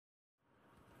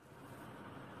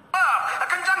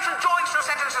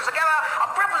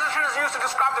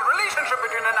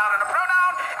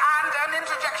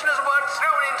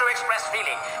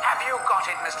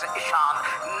Mr. Ishan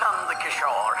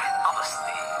Nandakishore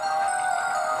Avasti.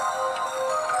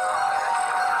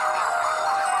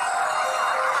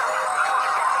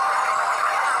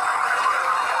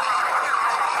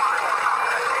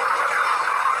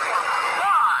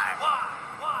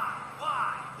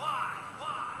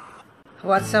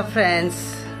 What's up,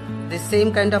 friends? The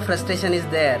same kind of frustration is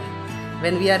there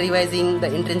when we are revising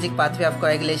the intrinsic pathway of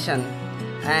coagulation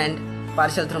and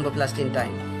partial thromboplastin in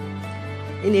time.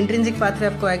 In intrinsic pathway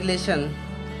of coagulation,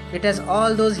 it has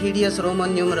all those hideous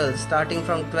Roman numerals starting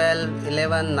from 12,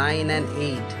 11, 9 and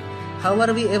 8. How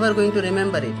are we ever going to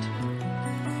remember it?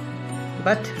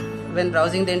 But when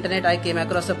browsing the internet, I came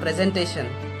across a presentation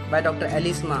by Dr.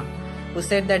 Alisma, who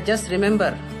said that just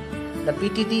remember, the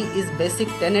PTT is basic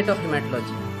tenet of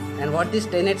hematology, and what this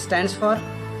tenet stands for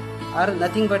are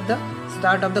nothing but the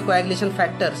start of the coagulation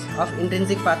factors of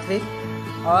intrinsic pathway,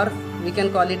 or we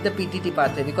can call it the PTT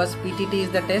pathway, because PTT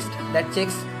is the test that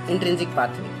checks intrinsic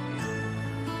pathway.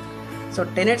 So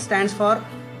tenet stands for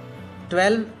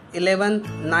 12,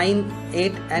 11, 9,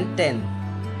 8 and 10.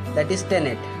 That is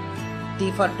tenet. T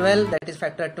for 12, that is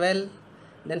factor 12,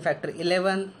 then factor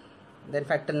 11, then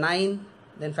factor 9,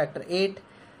 then factor 8,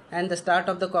 and the start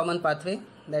of the common pathway,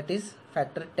 that is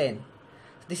factor 10.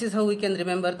 This is how we can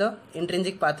remember the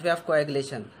intrinsic pathway of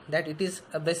coagulation, that it is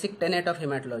a basic tenet of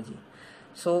hematology.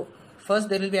 So first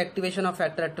there will be activation of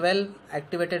factor 12.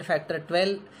 Activated factor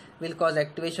 12 will cause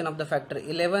activation of the factor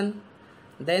 11,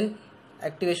 then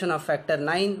activation of factor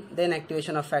 9, then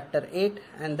activation of factor 8,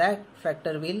 and that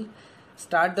factor will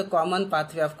start the common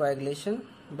pathway of coagulation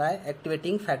by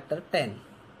activating factor 10.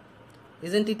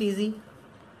 Isn't it easy?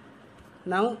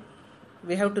 Now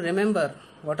we have to remember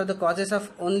what are the causes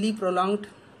of only prolonged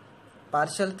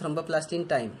partial thromboplastin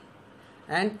time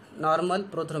and normal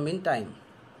prothrombin time.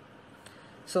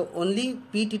 So only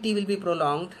PTT will be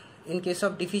prolonged in case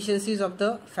of deficiencies of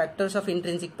the factors of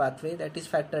intrinsic pathway, that is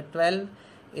factor 12,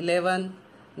 11,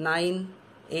 9,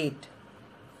 8.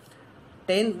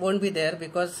 10 won't be there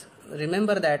because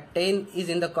remember that 10 is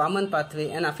in the common pathway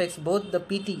and affects both the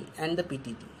PT and the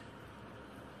PTT.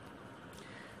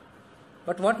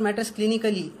 But what matters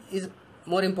clinically is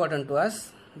more important to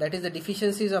us, that is the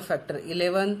deficiencies of factor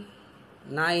 11,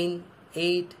 9,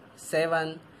 8,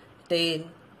 7,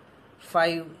 10,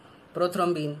 5,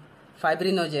 prothrombin,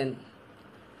 fibrinogen,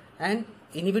 and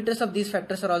inhibitors of these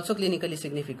factors are also clinically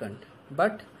significant.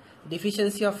 But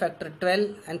deficiency of factor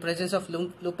 12 and presence of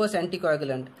lupus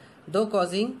anticoagulant, though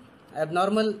causing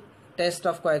abnormal test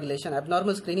of coagulation,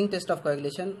 abnormal screening test of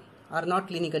coagulation, are not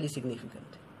clinically significant,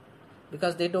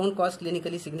 because they don't cause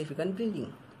clinically significant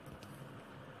bleeding.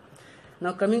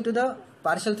 Now coming to the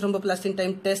partial thromboplastin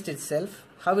time test itself,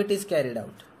 how it is carried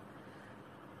out.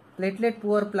 Platelet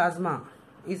poor plasma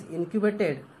is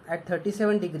incubated at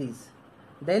 37 degrees.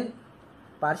 Then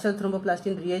partial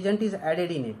thromboplastin reagent is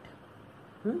added in it.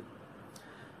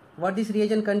 What this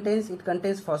reagent contains? It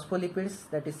contains phospholipids,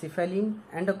 that is cephalin,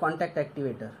 and a contact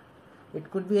activator.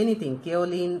 It could be anything,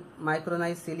 kaolin,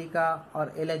 micronized silica or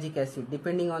ellagic acid,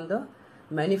 depending on the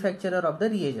manufacturer of the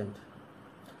reagent.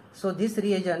 So this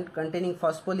reagent containing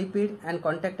phospholipid and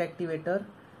contact activator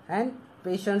and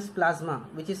patient's plasma,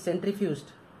 which is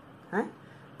centrifuged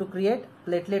to create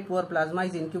platelet poor plasma,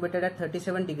 is incubated at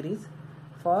 37 degrees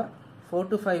for 4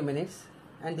 to 5 minutes,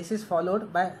 and this is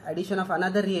followed by addition of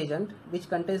another reagent which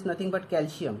contains nothing but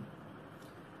calcium,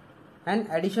 and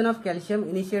addition of calcium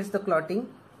initiates the clotting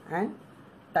and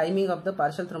timing of the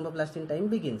partial thromboplastin time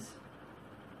begins.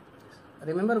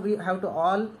 Remember, we have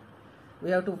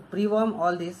to pre-warm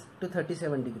all this to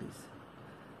 37 degrees.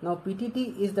 Now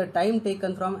PTT is the time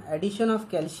taken from addition of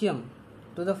calcium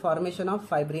to the formation of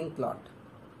fibrin clot.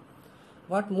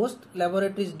 What most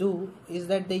laboratories do is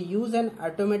that they use an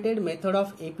automated method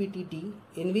of APTT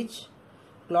in which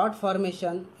clot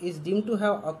formation is deemed to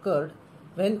have occurred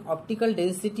when optical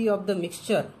density of the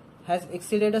mixture has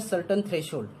exceeded a certain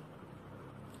threshold.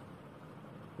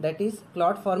 That is,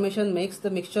 clot formation makes the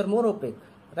mixture more opaque,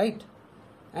 right?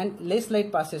 And less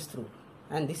light passes through,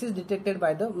 and this is detected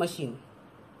by the machine.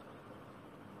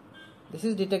 This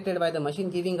is detected by the machine,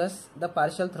 giving us the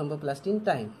partial thromboplastin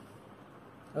time.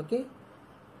 Okay.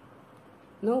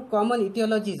 Now common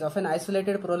etiologies of an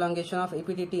isolated prolongation of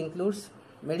APTT includes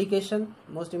medication,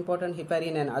 most important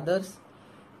heparin and others,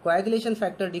 coagulation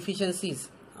factor deficiencies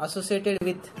associated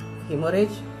with hemorrhage,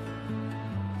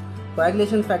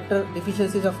 coagulation factor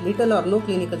deficiencies of little or no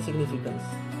clinical significance,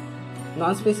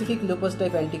 non-specific lupus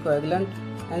type anticoagulant,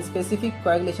 and specific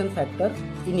coagulation factor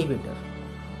inhibitor.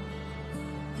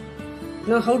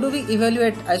 Now how do we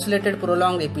evaluate isolated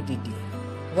prolonged APTT?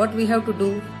 What we have to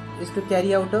do is to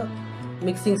carry out a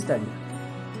mixing study.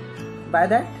 By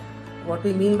that What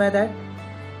we mean by that?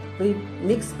 We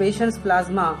mix patient's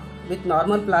plasma with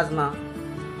normal plasma,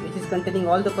 which is containing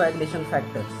all the coagulation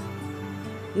factors.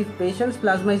 If patient's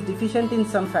plasma is deficient in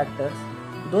some factors,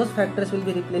 those factors will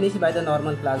be replenished by the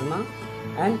normal plasma,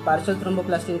 and partial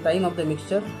thromboplastin time of the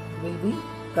mixture will be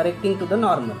correcting to the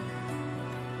normal.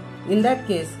 In that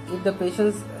case, if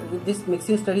these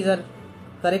mixing studies are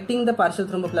correcting the partial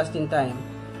thromboplastin time,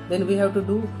 then we have to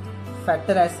do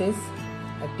factor assays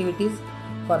activities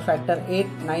for factor 8,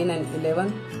 9 and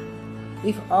 11.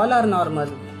 If all are normal,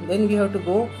 then we have to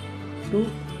go to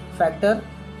factor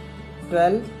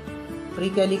 12,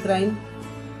 prekallikrein,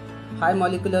 high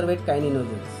molecular weight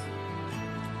kininogens.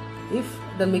 If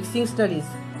the mixing studies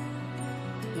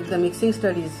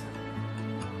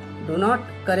do not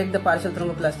correct the partial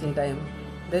thromboplastin time,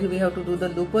 then we have to do the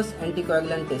lupus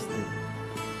anticoagulant testing.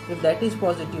 If that is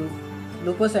positive,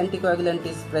 lupus anticoagulant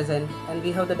is present, and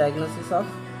we have the diagnosis of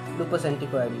lupus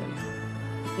anticoagulant.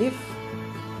 If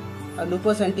a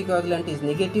lupus anticoagulant is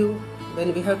negative,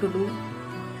 then we have to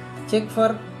check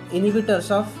for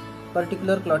inhibitors of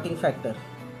particular clotting factor.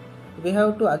 We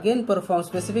have to again perform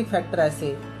specific factor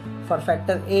assay for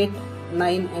factor 8,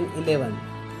 9 and 11.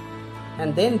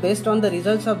 And then based on the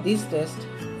results of these tests,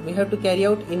 we have to carry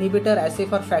out inhibitor assay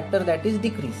for factor that is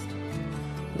decreased.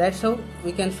 That's how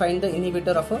we can find the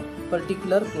inhibitor of a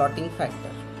particular clotting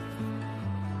factor.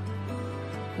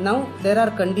 Now there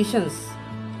are conditions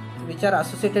which are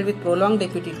associated with prolonged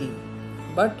PTT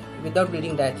but without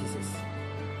bleeding diathesis.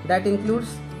 That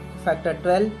includes factor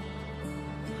 12,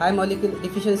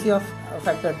 deficiency of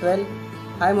factor 12,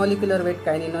 high molecular weight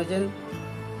kininogen,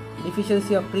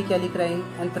 deficiency of prekallikrein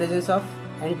and presence of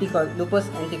lupus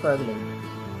anticoagulant.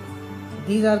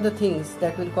 These are the things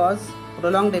that will cause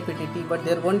prolonged PTT, but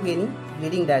there won't be any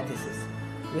bleeding diathesis.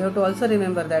 We have to also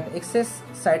remember that excess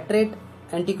citrate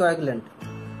anticoagulant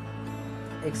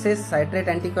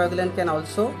can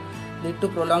also lead to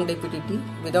prolonged PTT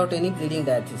without any bleeding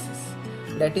diathesis.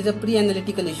 That is a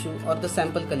pre-analytical issue or the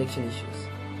sample collection issues.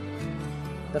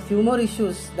 The few more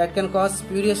issues that can cause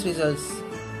spurious results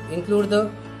include the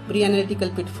pre-analytical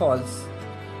pitfalls,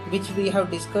 which we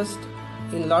have discussed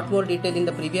in lot more detail in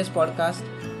the previous podcast,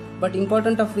 but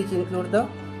important of which include the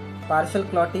partial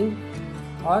clotting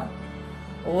or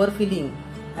overfilling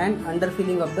and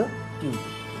underfilling of the tube.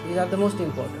 These are the most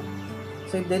important.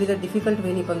 So if there is a difficult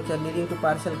venipuncture leading to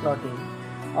partial clotting,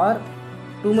 or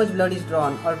too much blood is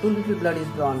drawn or too little blood is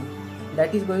drawn,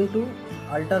 that is going to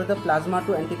alter the plasma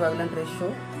to anticoagulant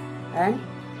ratio and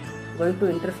going to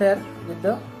interfere with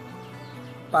the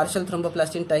partial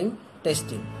thromboplastin time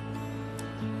testing.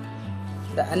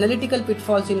 The analytical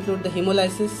pitfalls include the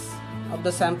hemolysis of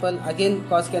the sample. Again,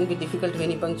 cause can be difficult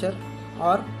venipuncture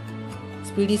or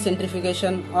speedy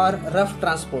centrifugation or rough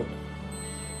transport.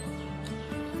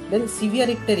 Then severe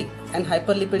icteric and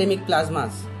hyperlipidemic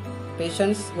plasmas,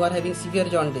 patients who are having severe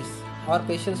jaundice or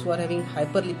patients who are having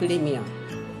hyperlipidemia.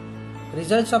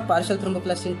 Results of partial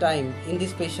thromboplastin time in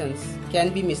these patients can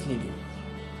be misleading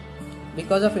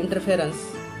because of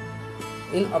interference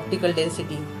in optical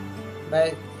density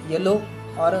by yellow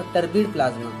or a turbid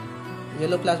plasma.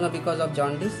 Yellow plasma because of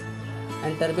jaundice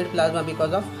and turbid plasma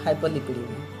because of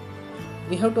hyperlipidemia.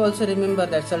 We have to also remember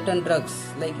that certain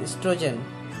drugs like estrogen,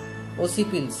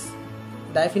 OC pills,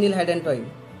 diphenyl hydantoin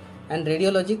and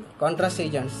radiologic contrast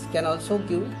agents can also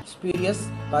give spurious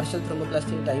partial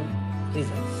thromboplastin time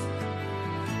results.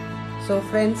 So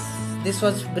friends, this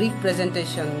was brief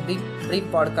presentation, brief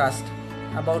podcast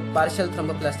about partial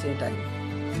thromboplastin time.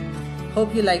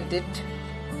 Hope you liked it.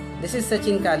 This is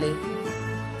Sachin Kale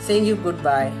saying you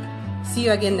goodbye. See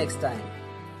you again next time.